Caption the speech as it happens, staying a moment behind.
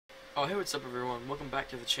Oh, hey, what's up, everyone? Welcome back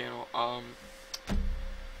to the channel.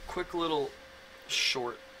 Quick little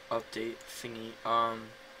short update thingy.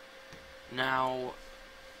 Now,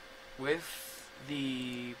 with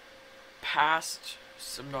the past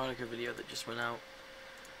Subnautica video that just went out,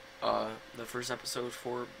 the first episode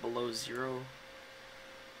for Below Zero,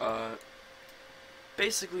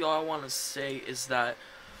 basically all I want to say is that,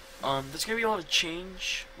 there's gonna be a lot of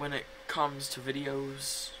change when it comes to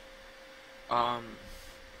videos.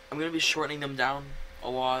 I'm going to be shortening them down a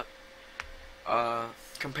lot,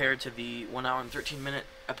 compared to the 1 hour and 13 minute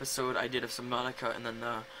episode I did of Subnautica, and then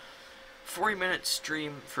the 40-minute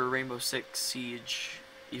stream for Rainbow Six Siege,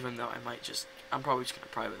 even though I'm probably just going to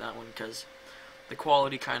private that one, because the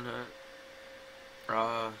quality kind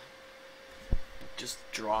of, just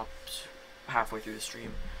dropped halfway through the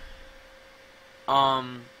stream.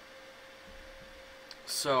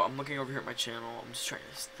 So, I'm looking over here at my channel, I'm just trying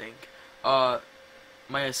to think.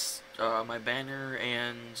 My banner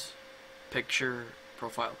and picture,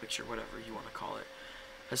 profile picture, whatever you want to call it,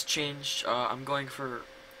 has changed. I'm going for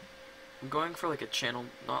like a channel,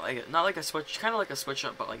 not like a switch, kind of like a switch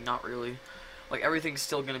up, but like not really. Like everything's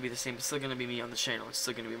still gonna be the same. It's still gonna be me on the channel. It's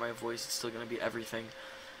still gonna be my voice. It's still gonna be everything.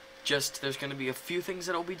 Just there's gonna be a few things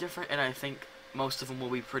that'll be different, and I think most of them will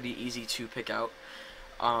be pretty easy to pick out.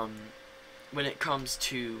 When it comes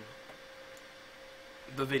to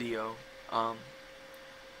the video,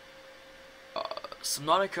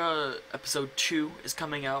 Subnautica episode 2 is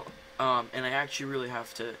coming out, and I actually really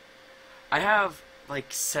have to. I have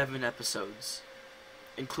like 7 episodes,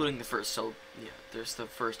 including the first. So yeah, there's the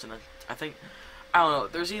first, and then I don't know.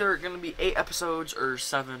 There's either gonna be 8 episodes or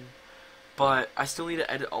 7, but I still need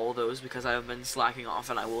to edit all of those because I have been slacking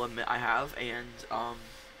off, and I will admit I have. And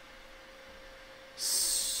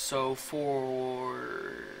so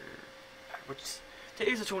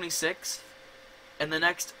today's the 26th. And the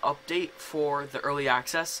next update for the early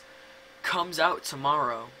access comes out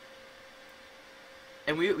tomorrow.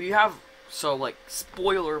 And we have, so like,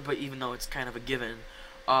 spoiler, but even though it's kind of a given,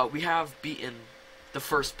 we have beaten the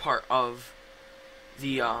first part of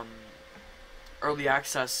the early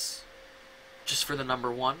access just for the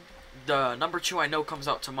number 1. The number 2 I know comes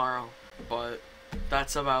out tomorrow, but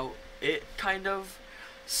that's about it, kind of.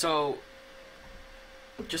 So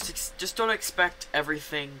just don't expect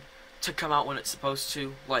everything to come out when it's supposed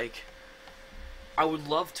to. Like, I would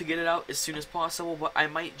love to get it out as soon as possible, but I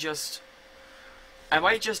might just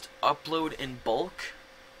upload in bulk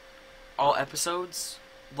all episodes,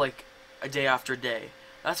 like a day after day.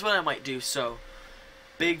 That's what I might do. So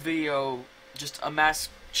big video, just a mass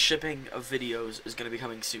shipping of videos is going to be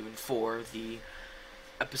coming soon for the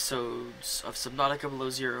episodes of Subnautica Below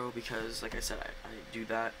Zero, because like I said, I do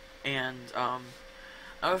that. And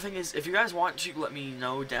another thing is, if you guys want to, let me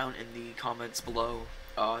know down in the comments below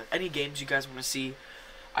any games you guys want to see.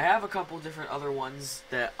 I have a couple different other ones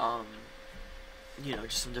that, you know,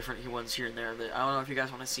 just some different ones here and there that I don't know if you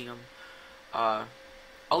guys want to see them.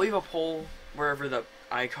 I'll leave a poll wherever the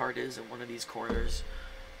iCard is in one of these corners.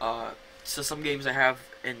 So some games I have,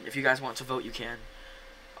 and if you guys want to vote, you can.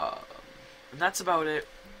 And that's about it.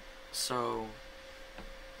 So,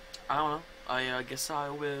 I don't know. I guess I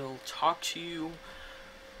will talk to you,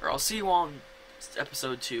 or I'll see you on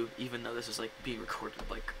episode 2, even though this is like being recorded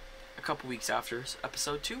like a couple weeks after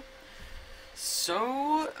episode 2.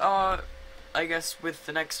 So, I guess with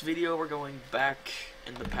the next video, we're going back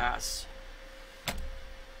in the past.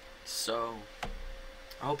 So,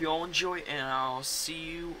 I hope you all enjoy, and I'll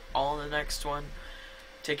see you all in the next one.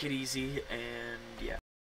 Take it easy, and yeah.